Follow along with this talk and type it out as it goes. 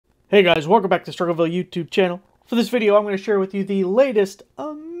Hey guys, welcome back to Struggleville YouTube channel. For this video, I'm going to share with you the latest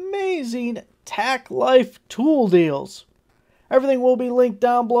amazing TackLife tool deals. Everything will be linked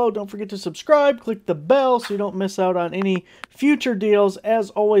down below. Don't forget to subscribe, click the bell so you don't miss out on any future deals. As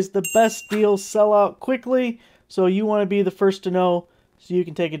always, the best deals sell out quickly, so you want to be the first to know so you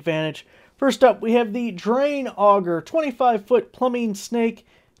can take advantage. First up, we have the Drain Auger 25-foot plumbing snake.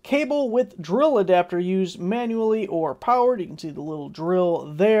 Cable with drill adapter used manually or powered. You can see the little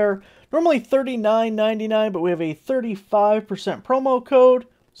drill there. Normally $39.99, but we have a 35% promo code.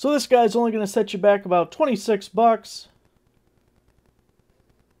 So this guy's only going to set you back about 26 bucks.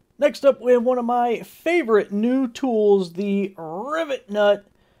 Next up, we have one of my favorite new tools, the Rivet Nut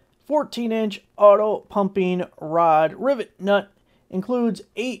 14-inch auto pumping rod. Rivet Nut includes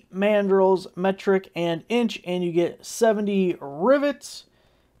 8 mandrels, metric and inch, and you get 70 rivets.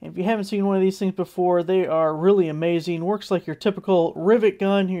 If you haven't seen one of these things before, they are really amazing. Works like your typical rivet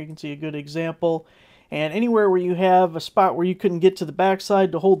gun. Here you can see a good example. And anywhere where you have a spot where you couldn't get to the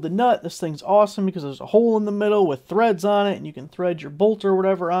backside to hold the nut, this thing's awesome because there's a hole in the middle with threads on it, and you can thread your bolt or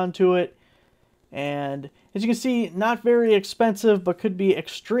whatever onto it. And as you can see, not very expensive, but could be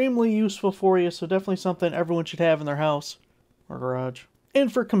extremely useful for you. So definitely something everyone should have in their house or garage.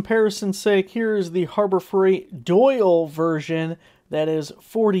 And for comparison's sake, here is the Harbor Freight Doyle version. That is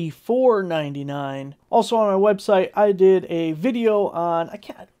 $44.99. Also on our website, I did a video on,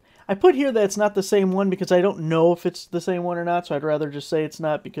 I put here that it's not the same one because I don't know if it's the same one or not, so I'd rather just say it's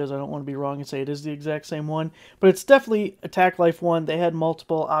not because I don't want to be wrong and say it is the exact same one. But it's definitely a TackLife one. They had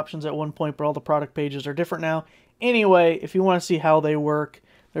multiple options at one point, but all the product pages are different now. Anyway, if you want to see how they work,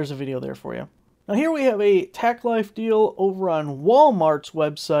 there's a video there for you. Now here we have a TackLife deal over on Walmart's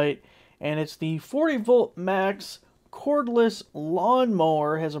website, and it's the 40-volt max cordless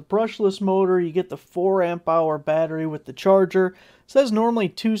lawnmower. Has a brushless motor. You get the 4 amp hour battery with the charger. It says normally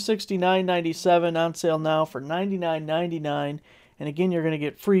 $269.97, on sale now for $99.99. And again, you're going to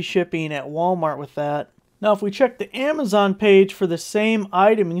get free shipping at Walmart with that. Now if we check the Amazon page for the same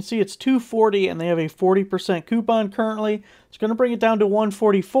item, you can see it's $240 and they have a 40% coupon currently. It's going to bring it down to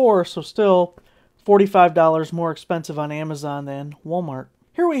 $144, so still $45 more expensive on Amazon than Walmart.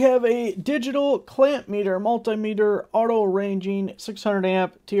 Here we have a digital clamp meter, multimeter, auto ranging, 600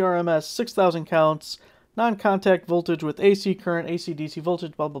 amp, TRMS, 6,000 counts, non-contact voltage with AC current, AC-DC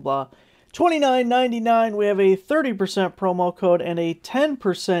voltage, blah, blah, blah. $29.99, we have a 30% promo code and a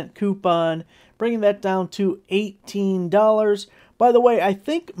 10% coupon, bringing that down to $18. By the way, I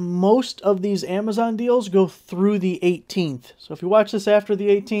think most of these Amazon deals go through the 18th. So if you watch this after the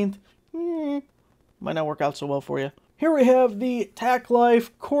 18th, might not work out so well for you. Here we have the TackLife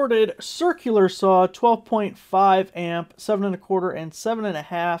corded circular saw, 12.5 amp, 7 1/4 and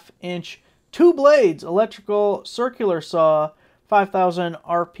 7.5 inch, 2 blades, electrical circular saw, 5,000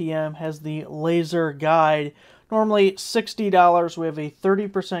 RPM, has the laser guide. Normally $60. We have a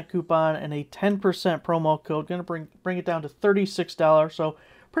 30% coupon and a 10% promo code. Going to bring it down to $36. So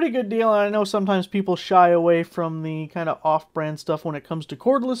pretty good deal. And I know sometimes people shy away from the kind of off-brand stuff when it comes to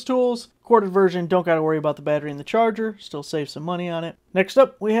cordless tools. Corded version, don't got to worry about the battery and the charger. Still save some money on it. Next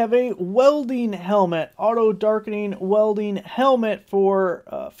up, we have a welding helmet. Auto darkening welding helmet for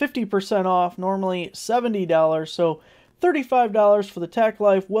 50% off. Normally $70. So $35 for the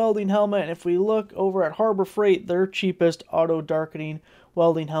TackLife welding helmet. And if we look over at Harbor Freight, their cheapest auto darkening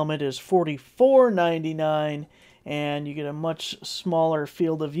welding helmet is $44.99. And you get a much smaller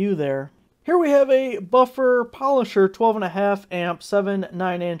field of view there. Here we have a buffer polisher, 12.5 amp, 7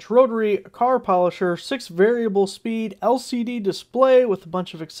 9-inch rotary car polisher, 6 variable speed LCD display with a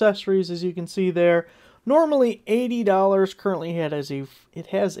bunch of accessories, as you can see there. Normally $80. Currently it has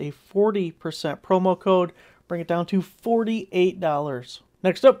a 40% promo code. Bring it down to $48.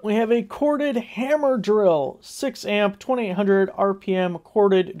 Next up, we have a corded hammer drill, 6 amp, 2800 RPM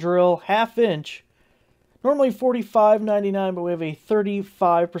corded drill, 1/2 inch. Normally $45.99, but we have a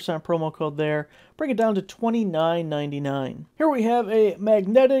 35% promo code there. Bring it down to $29.99. Here we have a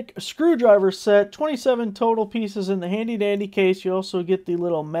magnetic screwdriver set, 27 total pieces in the handy-dandy case. You also get the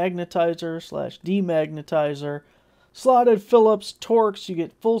little magnetizer/demagnetizer. Slotted Phillips Torx. You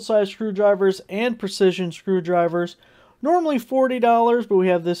get full-size screwdrivers and precision screwdrivers. Normally $40, but we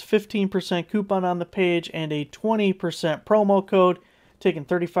have this 15% coupon on the page and a 20% promo code. Taking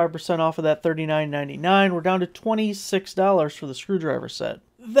 35% off of that $39.99. We're down to $26 for the screwdriver set.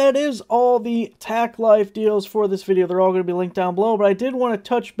 That is all the TackLife deals for this video. They're all going to be linked down below, but I did want to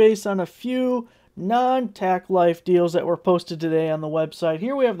touch base on a few non-TackLife deals that were posted today on the website.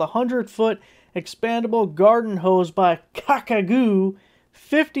 Here we have the 100-foot expandable garden hose by Kakagoo.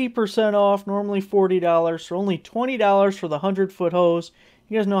 50% off, normally $40, so only $20 for the 100-foot hose.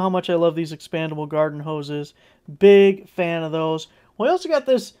 You guys know how much I love these expandable garden hoses. Big fan of those. We also got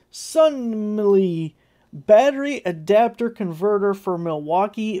this Sunmily battery adapter converter for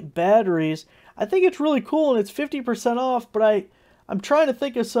Milwaukee batteries. I think it's really cool, and it's 50% off, but I'm trying to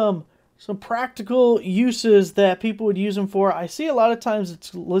think of some practical uses that people would use them for. I see a lot of times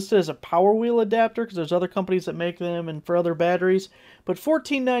it's listed as a power wheel adapter because there's other companies that make them and for other batteries. But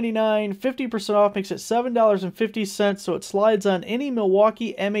 $14.99, 50% off, makes it $7.50, so it slides on any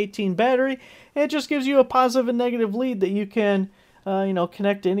Milwaukee M18 battery, and it just gives you a positive and negative lead that you can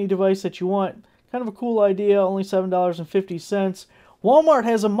connect to any device that you want. Kind of a cool idea, only $7.50. Walmart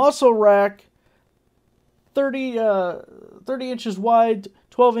has a muscle rack, 30 inches wide,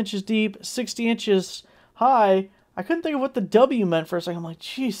 12 inches deep, 60 inches high. I couldn't think of what the W meant for a second. I'm like,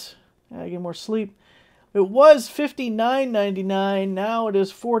 jeez, I get more sleep. It was $59.99. Now it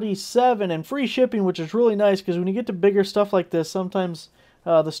is $47, and free shipping, which is really nice because when you get to bigger stuff like this, sometimes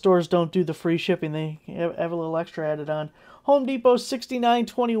the stores don't do the free shipping. They have a little extra added on. Home Depot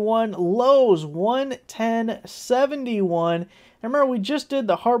 $69.21, Lowe's $110.71. And remember, we just did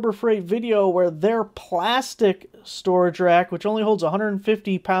the Harbor Freight video where their plastic storage rack, which only holds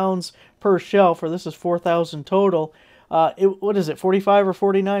 150 pounds per shelf, or this is 4,000 total. What is it, 45 or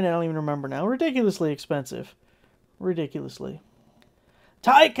 49? I don't even remember now. Ridiculously expensive. Ridiculously.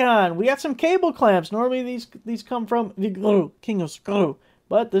 Tycon, we got some cable clamps. Normally these come from the King of Screw,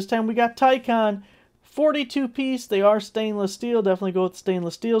 but this time we got Tycon. 42-piece. They are stainless steel. Definitely go with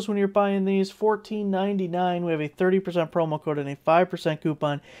stainless steels when you're buying these. $14.99. We have a 30% promo code and a 5%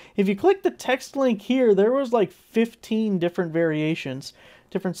 coupon. If you click the text link here, there was like 15 different variations,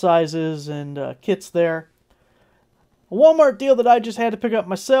 different sizes and kits there. A Walmart deal that I just had to pick up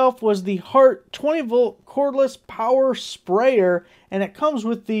myself was the Hart 20-volt cordless power sprayer, and it comes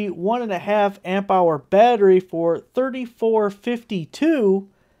with the 1.5 amp hour battery for $34.52.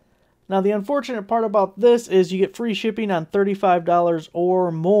 Now, the unfortunate part about this is you get free shipping on $35 or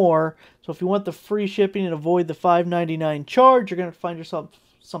more. So if you want the free shipping and avoid the $5.99 charge, you're going to find yourself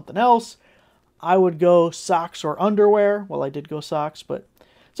something else. I would go socks or underwear. Well, I did go socks, but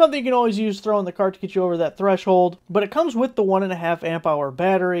something you can always use, throw in the cart to get you over that threshold. But it comes with the 1.5 amp hour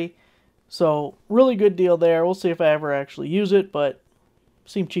battery. So really good deal there. We'll see if I ever actually use it, but it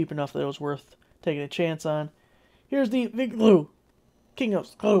seemed cheap enough that it was worth taking a chance on. Here's the Big Blue King of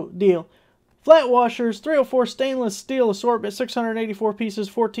Screw deal. Flat washers, 304 stainless steel assortment, 684 pieces,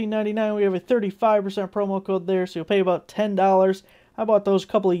 $14.99. We have a 35% promo code there, so you'll pay about $10. I bought those a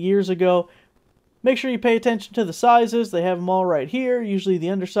couple of years ago. Make sure you pay attention to the sizes. They have them all right here. Usually the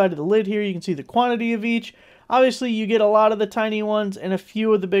underside of the lid here, you can see the quantity of each. Obviously, you get a lot of the tiny ones and a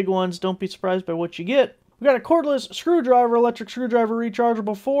few of the big ones. Don't be surprised by what you get. We got a cordless screwdriver, electric screwdriver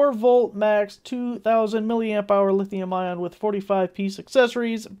rechargeable, 4-volt max, 2,000 milliamp hour lithium ion with 45-piece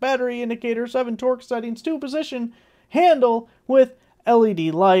accessories, battery indicator, 7 torque settings, 2-position handle with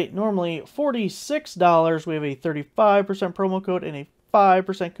LED light. Normally $46. We have a 35% promo code and a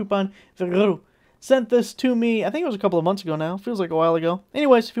 5% coupon. Sent this to me, I think it was a couple of months ago now. Feels like a while ago.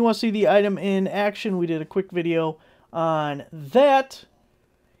 Anyways, if you want to see the item in action, we did a quick video on that.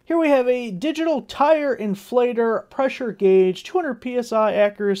 Here we have a digital tire inflator pressure gauge, 200 psi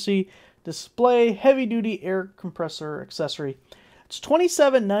accuracy display, heavy-duty air compressor accessory. It's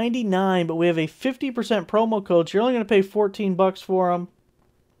 $27.99, but we have a 50% promo code, so you're only going to pay $14 for them.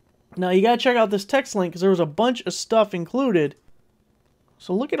 Now, you got to check out this text link because there was a bunch of stuff included.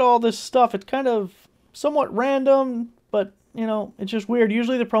 So look at all this stuff. It's kind of somewhat random, but, you know, it's just weird.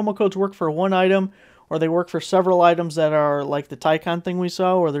 Usually the promo codes work for one item, or they work for several items that are like the Tycon thing we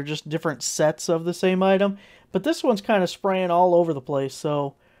saw, or they're just different sets of the same item. But this one's kind of spraying all over the place,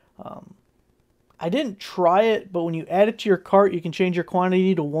 so I didn't try it, but when you add it to your cart, you can change your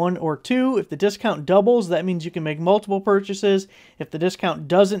quantity to 1 or 2. If the discount doubles, that means you can make multiple purchases. If the discount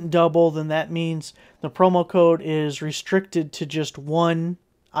doesn't double, then that means the promo code is restricted to just one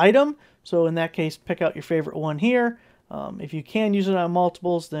item. So in that case, pick out your favorite one here. If you can use it on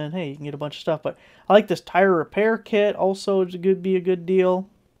multiples, then hey, you can get a bunch of stuff. But I like this tire repair kit. Also, it could be a good deal.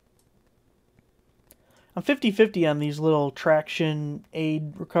 I'm 50-50 on these little traction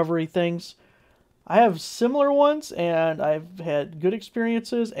aid recovery things. I have similar ones, and I've had good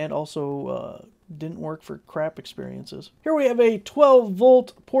experiences, and also didn't work for crap experiences. Here we have a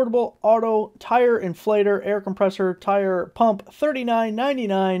 12-volt portable auto tire inflator, air compressor, tire pump,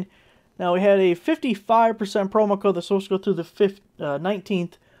 $39.99. Now, we had a 55% promo code that's supposed to go through the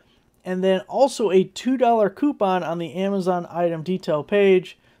 19th, and then also a $2 coupon on the Amazon item detail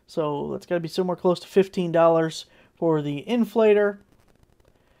page. So that's got to be somewhere close to $15 for the inflator.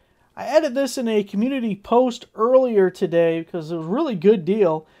 I added this in a community post earlier today because it was a really good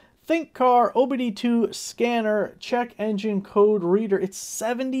deal. ThinkCar OBD2 scanner check engine code reader. It's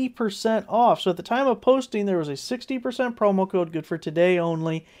 70% off. So at the time of posting, there was a 60% promo code, good for today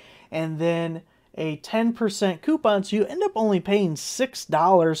only, and then a 10% coupon. So you end up only paying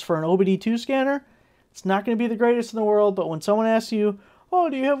 $6 for an OBD2 scanner. It's not going to be the greatest in the world, but when someone asks you, oh,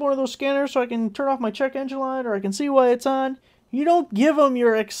 do you have one of those scanners so I can turn off my check engine light or I can see why it's on? You don't give them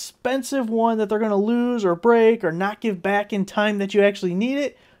your expensive one that they're going to lose or break or not give back in time that you actually need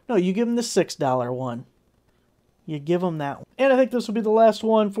it. No, you give them the $6 one. You give them that one. And I think this will be the last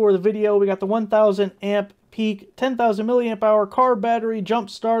one for the video. We got the 1000 amp peak, 10,000 milliamp hour car battery jump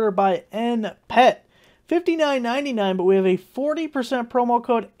starter by NPET. $59.99, but we have a 40% promo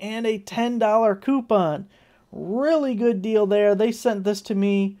code and a $10 coupon. Really good deal there. They sent this to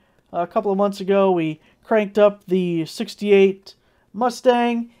me a couple of months ago. We cranked up the 68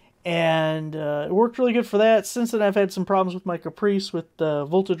 Mustang, and it worked really good for that. Since then, I've had some problems with my Caprice with the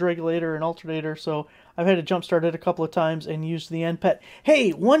voltage regulator and alternator, so I've had to jump start it a couple of times and use the NPET.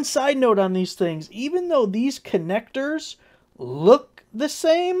 Hey, one side note on these things. Even though these connectors look the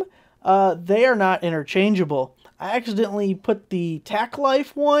same, they are not interchangeable. I accidentally put the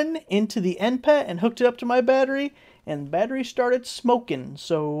TackLife one into the NPET and hooked it up to my battery, and the battery started smoking.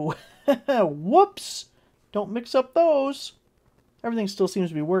 So, whoops! Don't mix up those. Everything still seems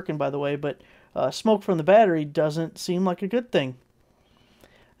to be working, by the way, but smoke from the battery doesn't seem like a good thing.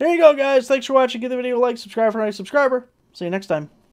 There you go, guys. Thanks for watching. Give the video a like, subscribe for a nice subscriber. See you next time.